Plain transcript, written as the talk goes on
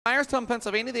Myerstown,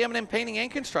 Pennsylvania, the M&M Painting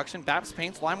and Construction, Babs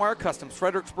Paints, Limewire Customs,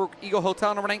 Fredericksburg Eagle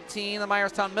Hotel number 19, the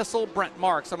Myerstown Missile, Brent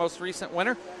Marks, our most recent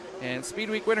winner, and Speed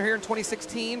Week winner here in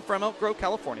 2016 from Elk Grove,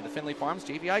 California, the Finley Farms,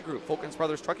 JVI Group, Fulkins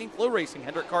Brothers Trucking, FloRacing,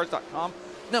 HendrickCars.com.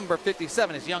 Number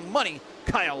 57 is Young Money,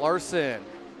 Kyle Larson.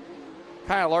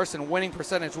 Kyle Larson winning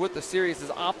percentage with the series is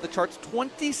off the charts.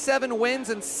 27 wins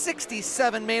and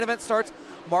 67 main event starts.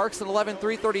 Marks an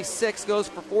 11.336 goes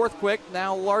for fourth quick.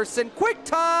 Now Larson, quick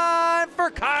time for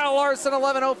Kyle Larson,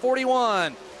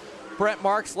 11.041. Brent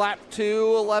Marks lap 2,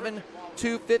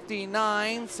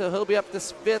 11.259, so he'll be up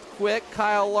this fifth quick.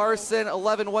 Kyle Larson,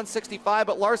 11.165,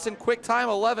 but Larson quick time,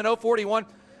 11.041.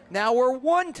 Now we're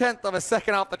 1/10 of a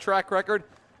second off the track record,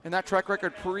 and that track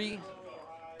record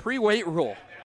pre-weight rule.